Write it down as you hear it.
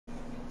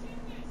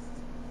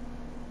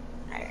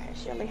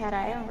actually had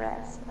iron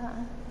rest.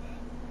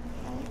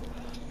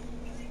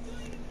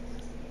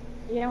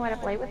 You don't want to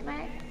play with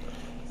Meg?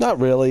 Not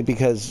really,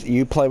 because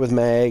you play with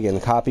Meg,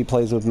 and Copy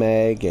plays with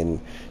Meg, and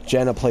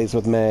Jenna plays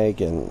with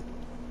Meg, and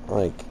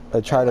like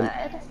I try to. What?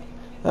 I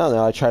don't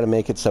know. I try to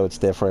make it so it's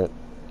different.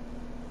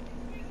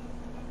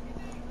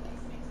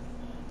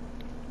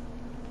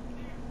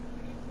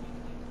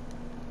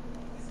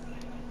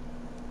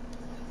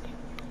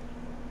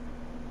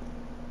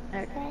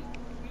 Okay.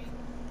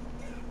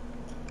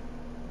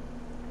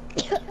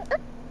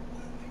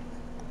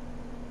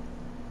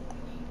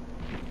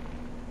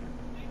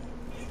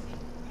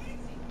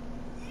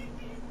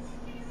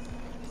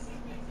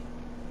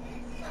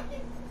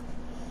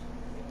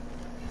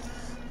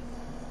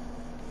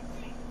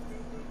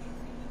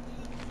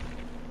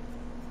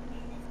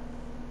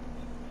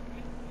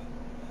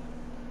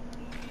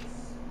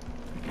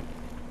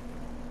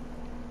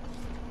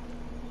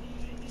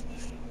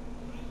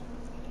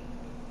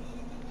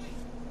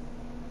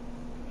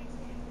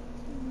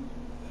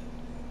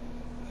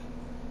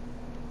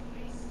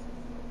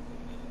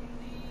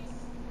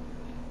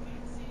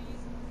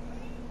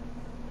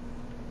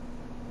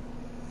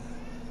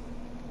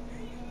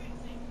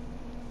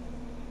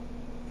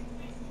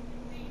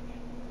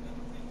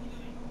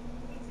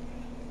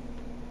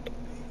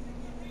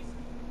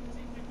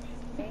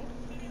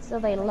 So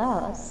they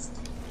lost.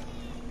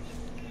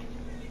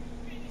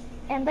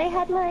 And they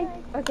had like,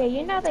 okay,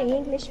 you know the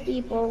English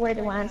people were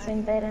the ones who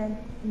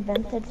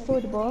invented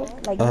football,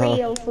 like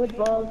real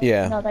football,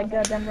 Yeah. not like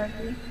goddamn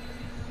rugby.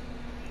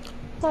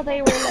 So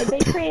they were like, they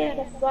created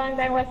a song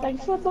that was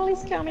like, football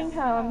is coming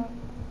home.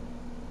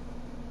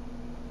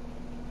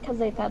 Because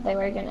they thought they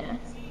were gonna,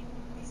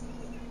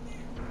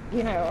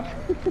 you know,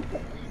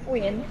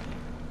 win.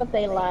 But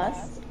they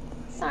lost.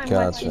 So I'm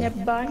watching a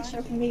bunch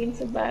of memes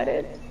about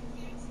it.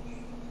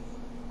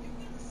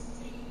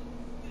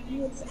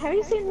 Have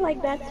you seen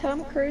like that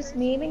Tom Cruise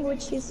meme in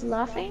which he's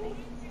laughing?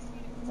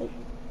 Like,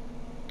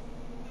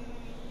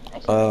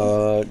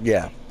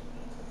 Yeah.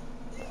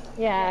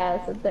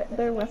 Yeah, so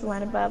there was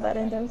one about that,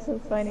 and that was so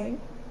funny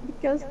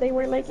because they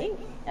were like,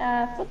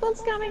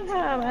 "Football's coming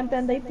home," and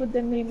then they put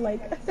the meme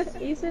like,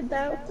 "Is it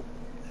though?"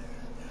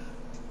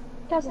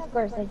 Because of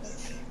course they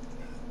just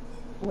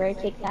were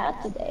kicked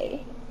out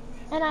today,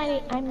 and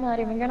I'm not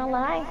even gonna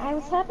lie, I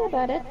was happy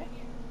about it.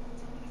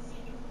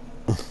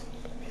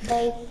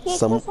 They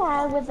kicked us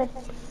out with the.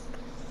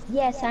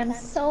 Yes, I'm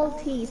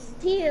salty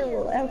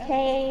still.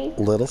 Okay.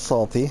 Little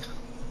salty.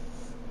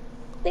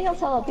 Still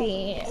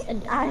salty,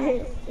 and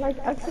I like.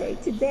 Okay,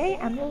 today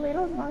I'm a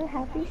little more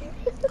happy.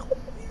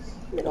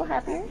 A little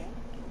happier.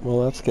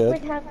 Well, that's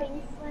good. We're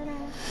having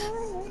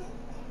fun.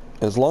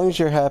 As long as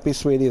you're happy,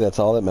 sweetie, that's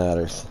all that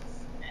matters.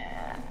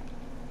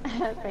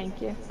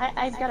 Thank you.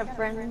 I've got a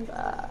friend.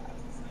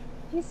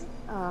 He's.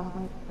 Oh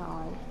my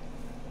god.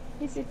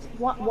 He's.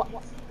 What?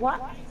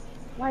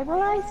 Why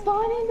will I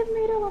spawn in the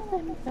middle of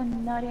them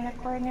and not in a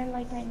corner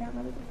like I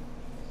normally do?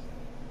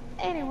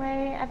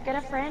 Anyway, I've got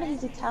a friend.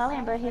 He's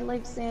Italian, but he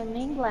lives in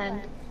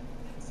England.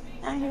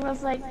 And he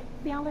was like,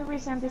 the only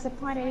reason I'm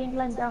disappointed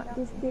England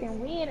didn't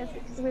win is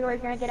because we were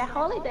gonna get a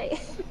holiday.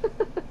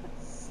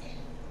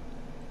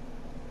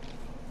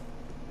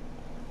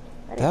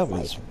 That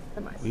was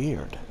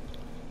weird.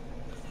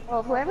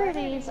 Well, whoever it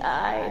is,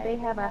 they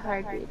have a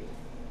heartbeat.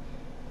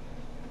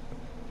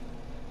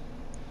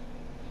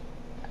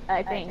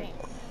 I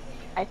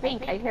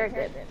think I heard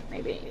it,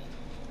 maybe.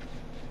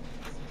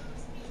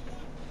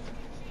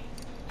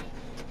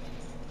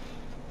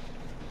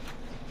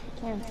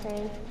 Can't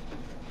say.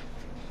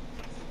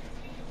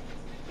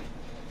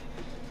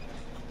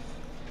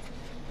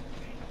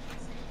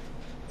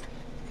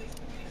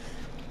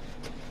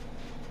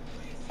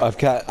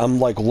 I'm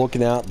like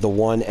looking out the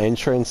one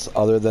entrance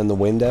other than the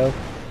window.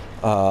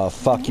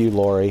 Fuck you,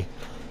 Lori.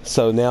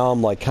 So now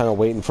I'm like kind of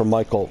waiting for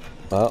Michael.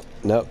 Oh,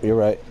 no, you're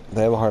right.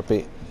 They have a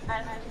heartbeat.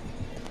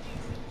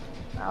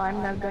 Oh,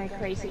 I'm not going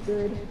crazy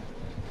good.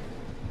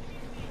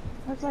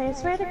 I was like, I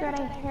swear to God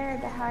I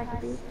heard the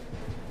heartbeat.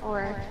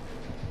 Or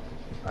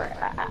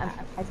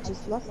I've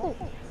just lost it.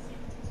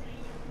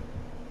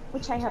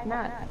 Which I have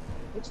not.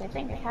 Which I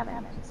think I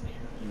haven't.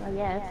 Not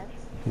yet.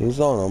 He's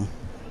on them.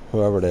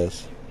 Whoever it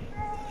is.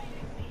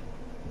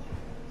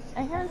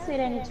 I haven't seen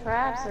any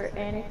traps or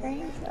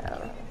anything,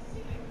 so...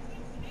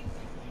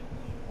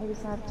 Maybe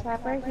it's not a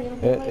trapper.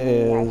 It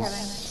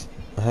is...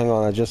 Hang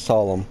on, I just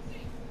saw them.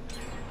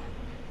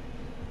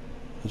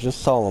 I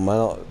just saw them. I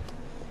don't...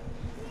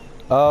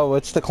 Oh,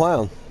 it's the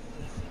clown.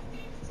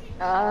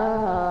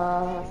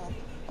 Oh.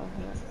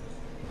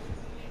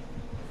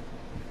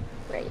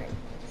 Great.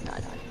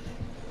 Not.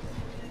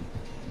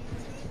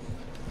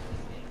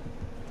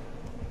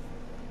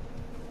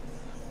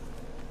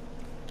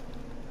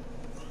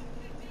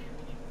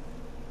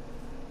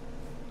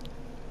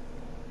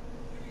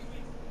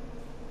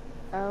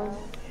 Oh.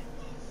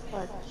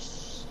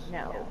 Fudge.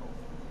 No.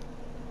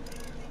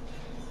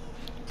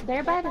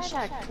 They're by the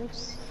shack.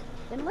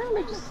 They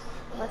literally just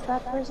let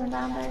that person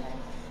down there.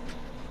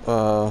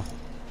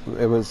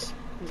 It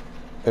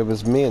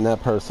was me and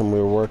that person. We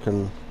were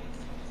working.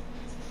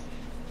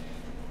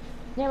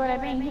 Yeah, but I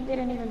mean, he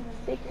didn't even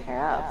pick her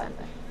up and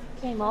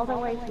came all the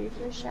way through to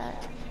the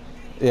shack.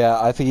 Yeah,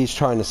 I think he's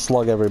trying to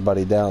slug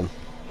everybody down.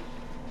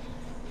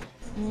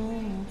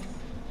 Mm.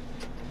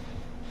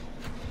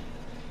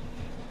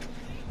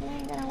 It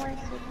ain't gonna work,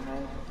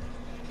 sweetheart.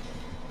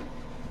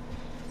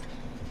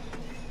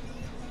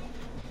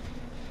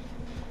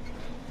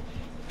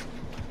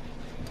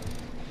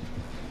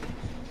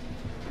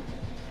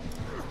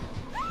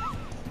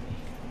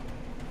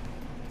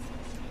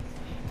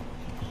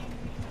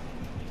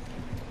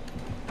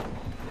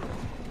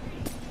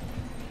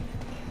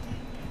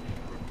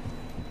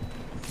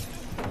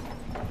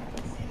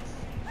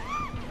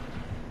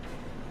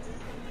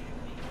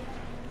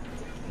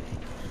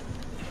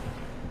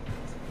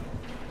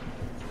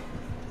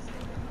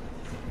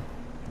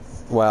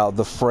 Wow,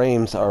 the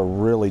frames are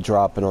really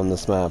dropping on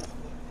this map.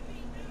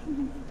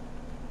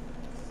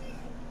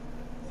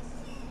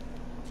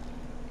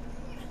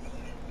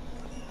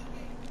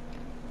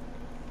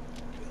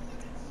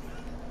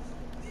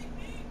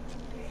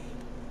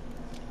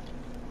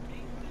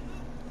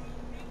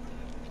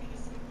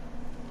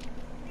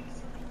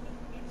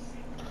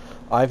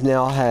 I've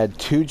now had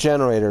 2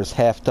 generators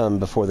half done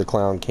before the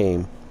clown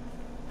came.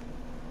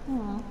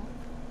 Hmm.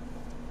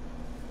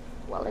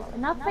 Well, if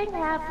nothing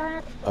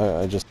happened...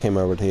 I just came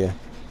over to you.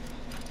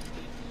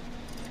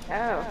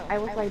 Oh, I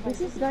was like,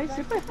 this is going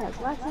super fast.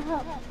 What the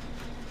hell?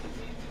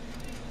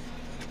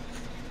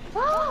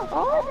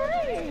 Oh,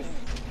 nice!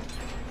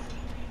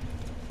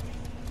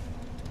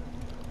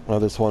 Oh,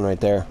 there's one right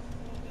there.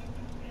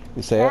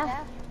 You see it?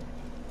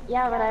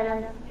 Yeah, but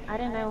I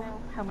don't know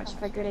how much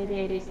of a good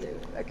idea it is to...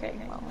 Okay,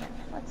 well,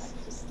 let's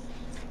just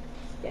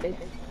get it.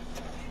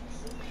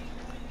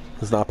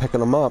 He's not picking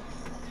them up.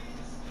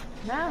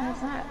 No,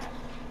 it's not.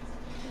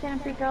 You can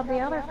pick up the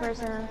other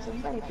person and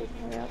somebody pick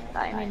her up.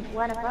 I mean,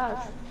 one of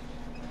us.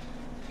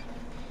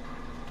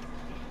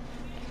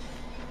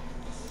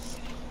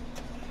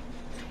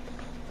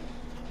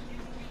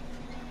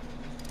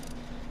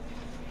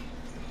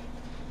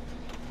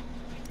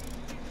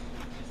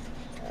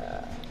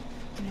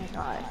 Oh my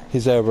god.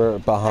 He's over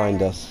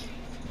behind us.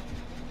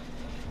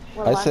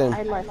 Well, I see him.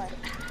 I left.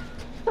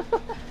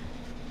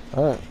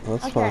 Alright,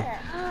 that's fine.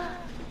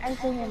 I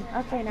see him.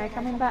 Okay, now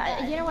coming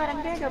back. You know what?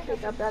 I'm gonna go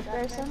pick up that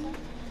person.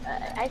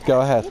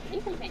 Go ahead.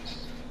 You can finish.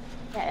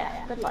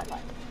 Yeah, good luck.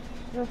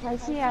 Because I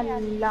see a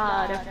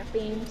lot of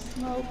beam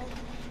smoke.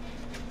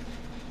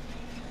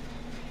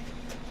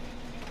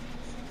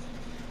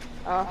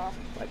 Oh,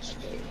 watch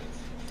me.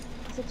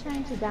 Is it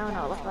trying to down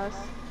all of us?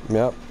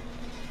 Yep.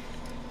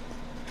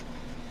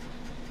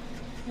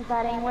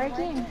 That ain't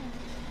working.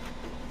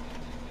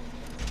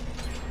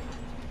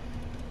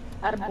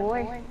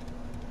 Attaboy.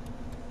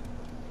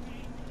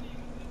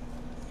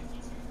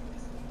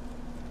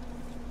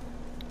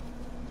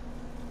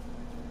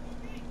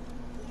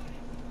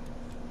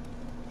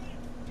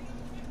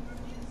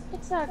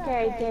 It's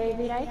okay,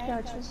 David. I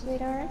got you,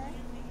 sweetheart.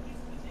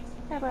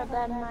 How about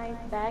that my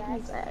bag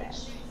needs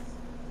edge?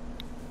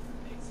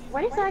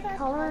 What is that?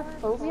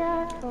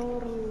 Colorophobia?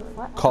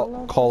 What?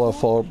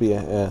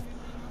 Colophobia, yeah.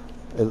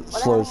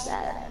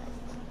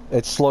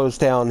 It slows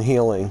down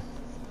healing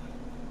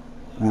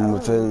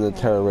within the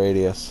terror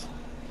radius.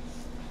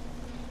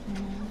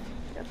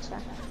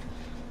 Gotcha.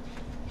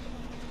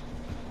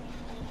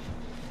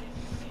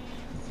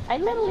 I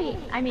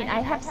mean,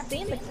 I have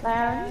seen the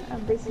clown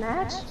of this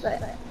match,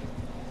 but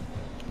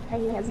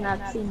he has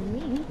not seen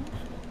me.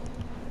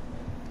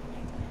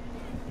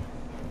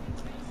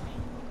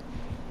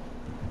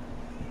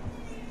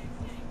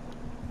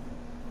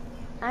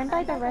 I'm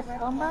by the red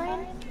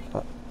combine.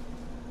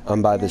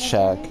 I'm by the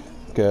shack.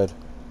 Good.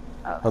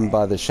 Okay. I'm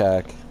by the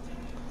shack.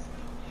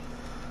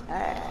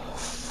 Alright.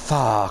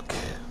 Fuck.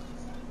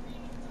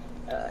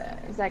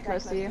 Is that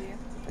close to you?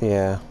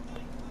 Yeah.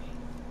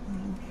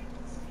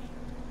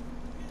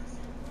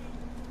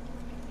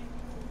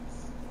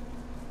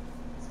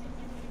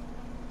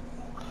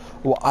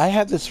 Well, I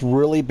have this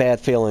really bad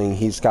feeling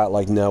he's got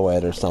like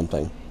NOED or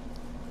something.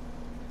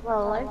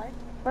 Well, like,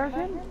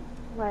 version?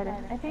 What?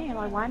 I think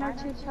like 1 or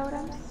 2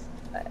 totems.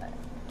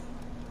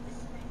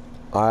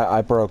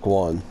 I broke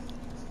one.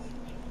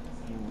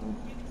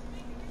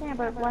 Yeah,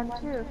 but 1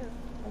 too.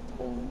 I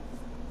think.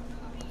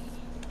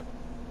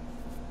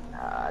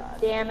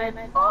 Damn it.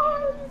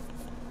 Oh,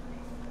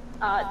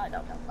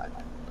 no, fuck.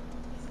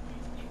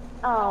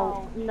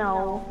 Oh,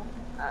 no.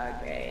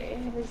 Okay,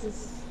 this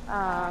is,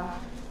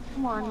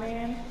 come on,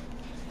 man.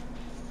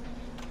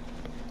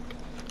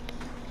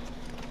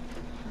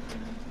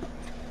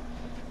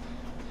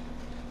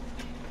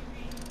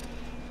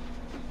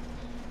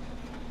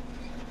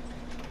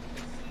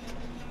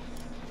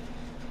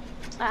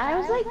 I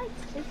was like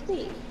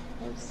 50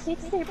 or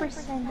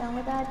 60% done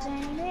with that,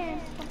 Jamie,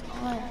 man.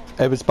 Come on.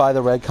 It was by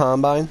the red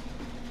combine?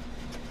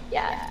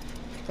 Yeah.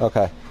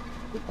 Okay.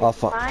 I'll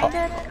find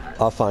it?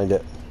 I'll find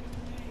it.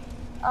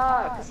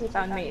 Oh, because he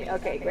found me.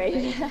 Okay,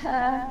 great.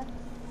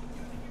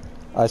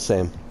 I see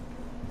him.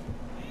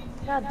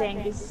 God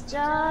dang, this is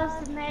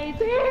just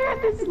amazing.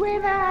 This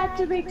wave had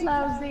to be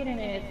close, didn't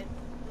it?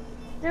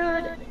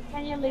 Dude,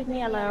 can you leave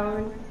me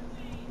alone?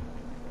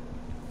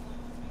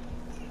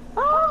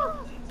 Oh!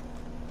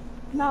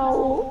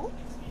 No!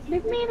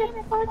 Leave me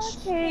the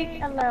fudge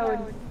cake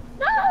alone.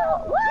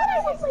 No! What? I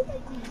was like...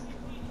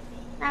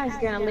 Now he's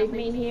gonna leave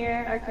me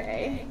here.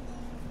 Okay.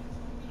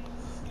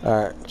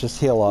 Alright, just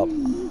heal up.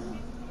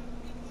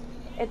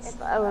 It's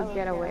a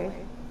getaway.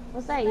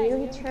 Was that you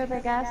he threw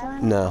the gas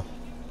on? No.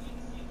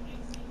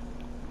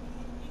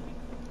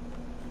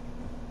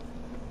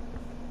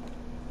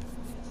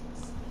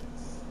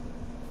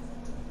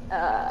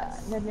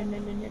 No, no, no,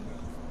 no, no.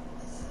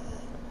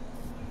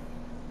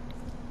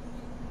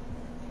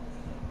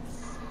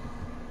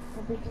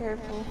 So be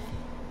careful.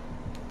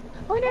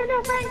 Oh no,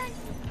 no, Frank!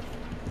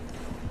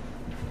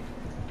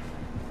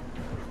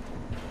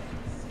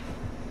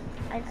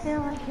 I feel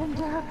like in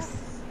drugs.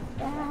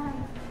 Yeah.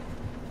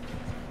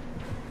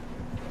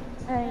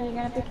 Are you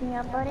gonna pick me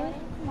up, buddy?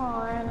 Come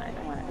on, I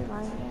don't want to be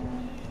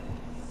lying.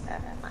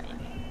 Fine.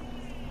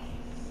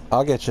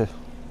 I'll get you.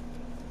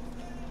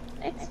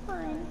 It's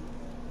fine.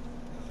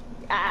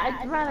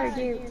 I'd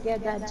rather you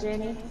get that,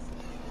 Jenny.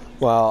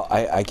 Well,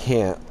 I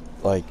can't.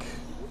 Like,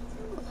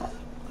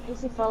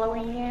 Is he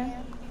following you?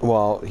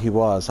 well, he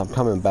was. I'm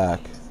coming back.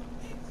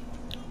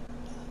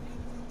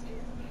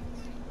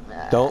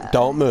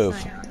 Don't move.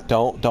 Fine.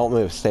 Don't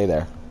move. Stay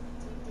there.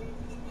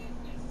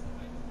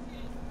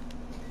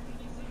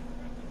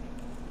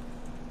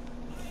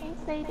 Yes,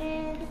 they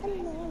did.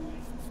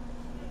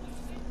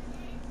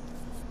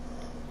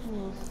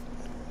 Hello.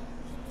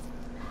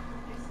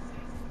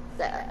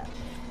 There.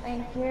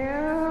 Thank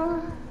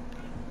you.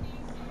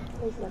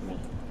 Please let me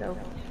go.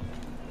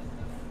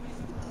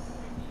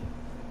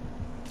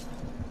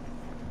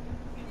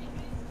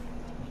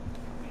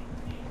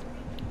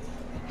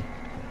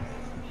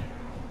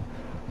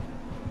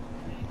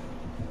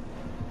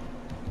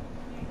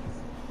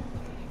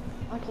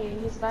 Okay,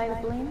 he's by the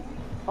blimp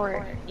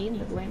or in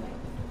the blimp.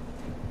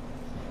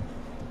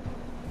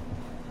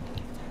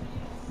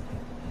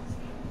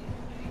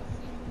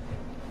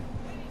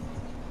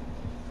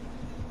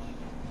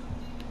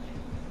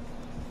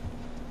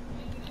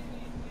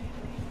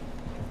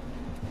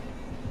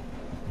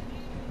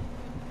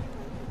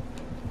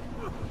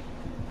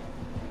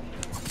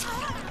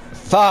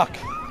 Fuck!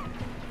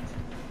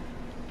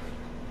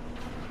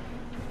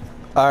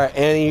 Alright,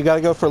 Annie, you gotta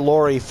go for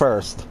Lori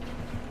first.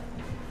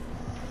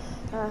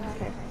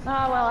 Okay. Oh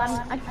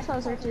well, I'm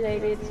closer to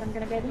David, so I'm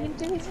gonna get him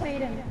to his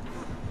feet and...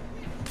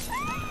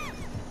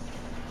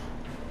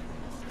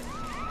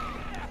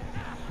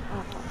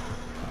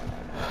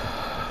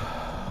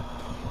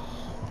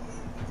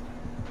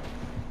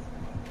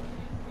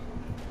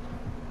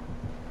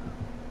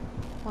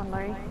 Come on,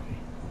 Larry.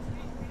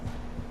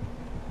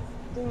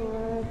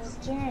 Dude, this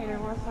generator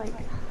was like...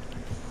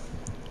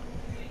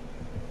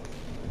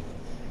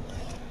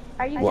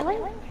 Are you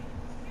healing?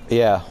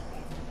 Yeah.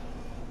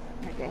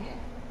 Okay.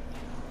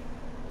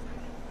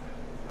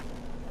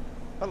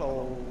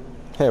 Hello.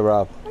 Hey,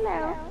 Rob.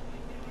 Hello.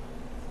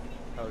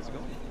 How's it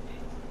going?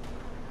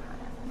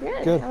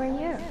 Good. Good. How are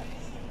you?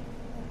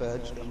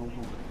 Badged and home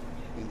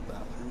in the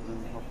bathroom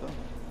and hopped up.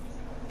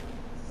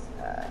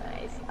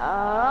 Nice.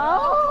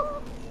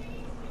 Oh!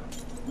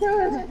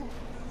 Dude!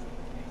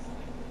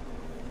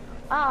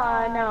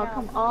 Ah, no,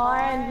 come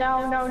on.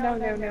 No, no, no,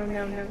 no, no,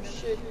 no, no.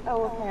 Shit.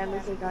 Oh, okay, at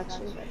least I got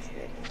you. That's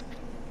good.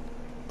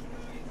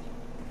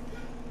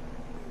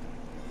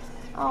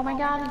 Oh my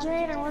god, the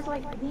generator was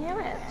like, damn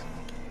it.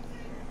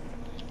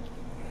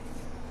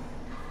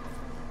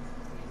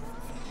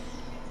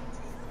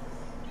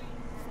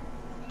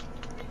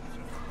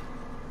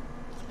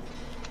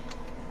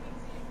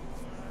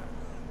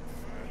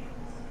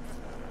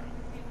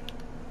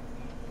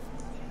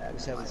 I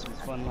was having some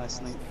fun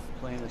last night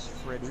playing as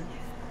Freddy.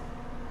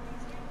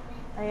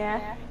 Oh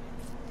yeah?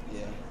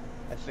 Yeah.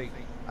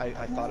 I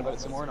thought about it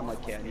some more and I'm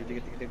like, yeah, I need to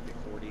get the Pick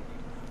 40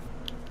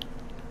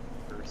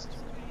 first.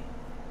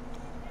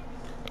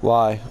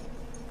 Why?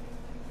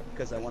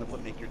 Because I want to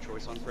put Make Your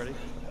Choice on Freddy.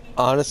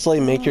 Honestly,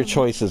 make your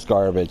choices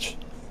garbage.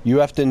 You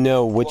have to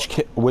know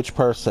which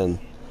person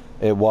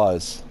it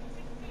was.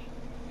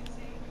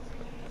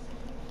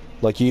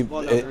 Like you,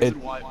 Well, no,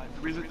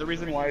 the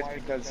reason why is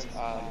because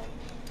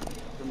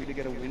for me to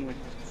get a win with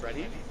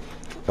Freddy,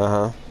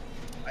 uh-huh.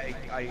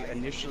 I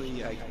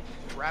initially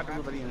grab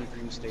everybody in a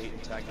dream state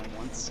and tag them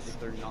once if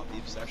they're not the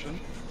obsession.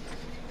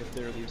 If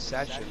they're the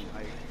obsession,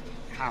 I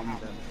hound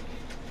them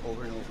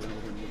over and over and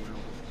over and over and over.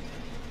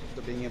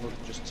 So being able to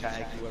just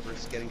tag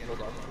whoever's getting killed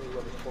off,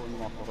 whoever's pulling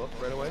them off the hook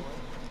right away,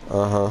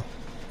 Uh-huh.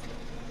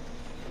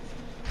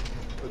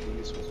 would be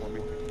useful for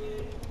me.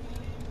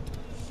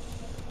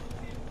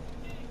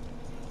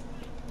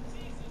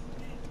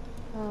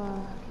 Oh,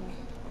 okay.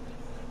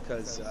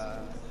 Because I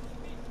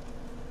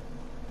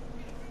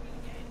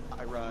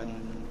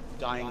run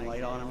Dying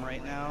Light on him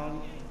right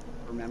now.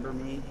 Remember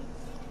Me,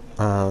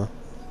 Uh-huh.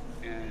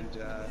 and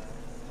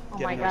Oh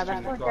my god,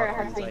 that poor girl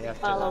has been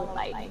followed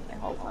by me the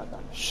whole time.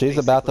 She's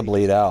about to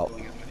bleed out.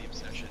 going after the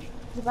obsession.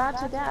 He's about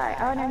to die.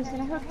 Oh no, he's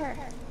gonna hook her.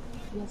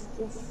 Yes,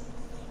 yes.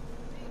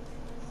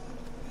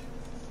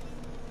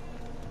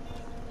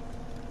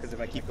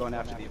 because if I keep going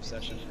after the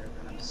obsession,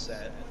 then I'm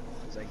set.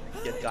 Because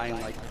I get Dying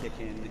Light kick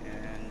in,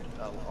 and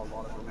a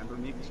lot of Remember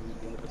Me, because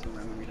the only person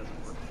Remember Me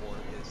doesn't work for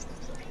is the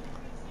obsession.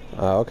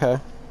 Okay.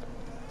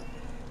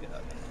 Yeah.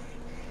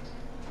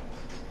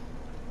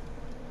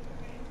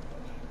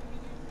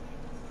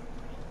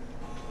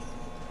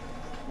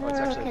 Oh, it's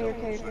actually Okay, available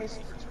okay, in okay. stores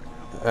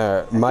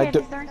right now. My Okay,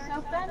 the door's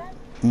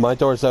open. my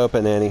door's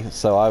open, Annie,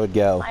 so I would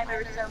go. My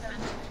door's open.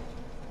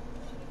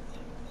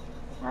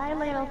 Hi,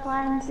 little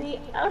Clancy.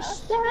 Oh,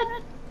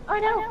 shit! Oh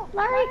no,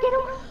 Larry, get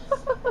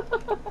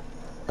away!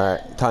 All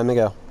right, time to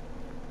go.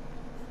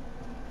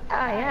 Oh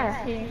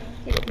yeah, he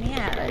kicked me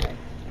out.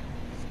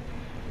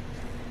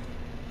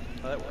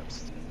 Oh, that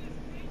works.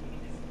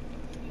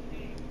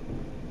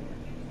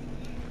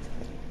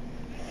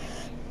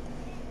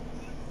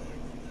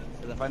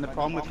 Because I find the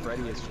problem with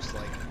Freddy is just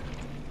like,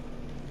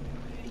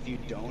 if you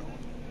don't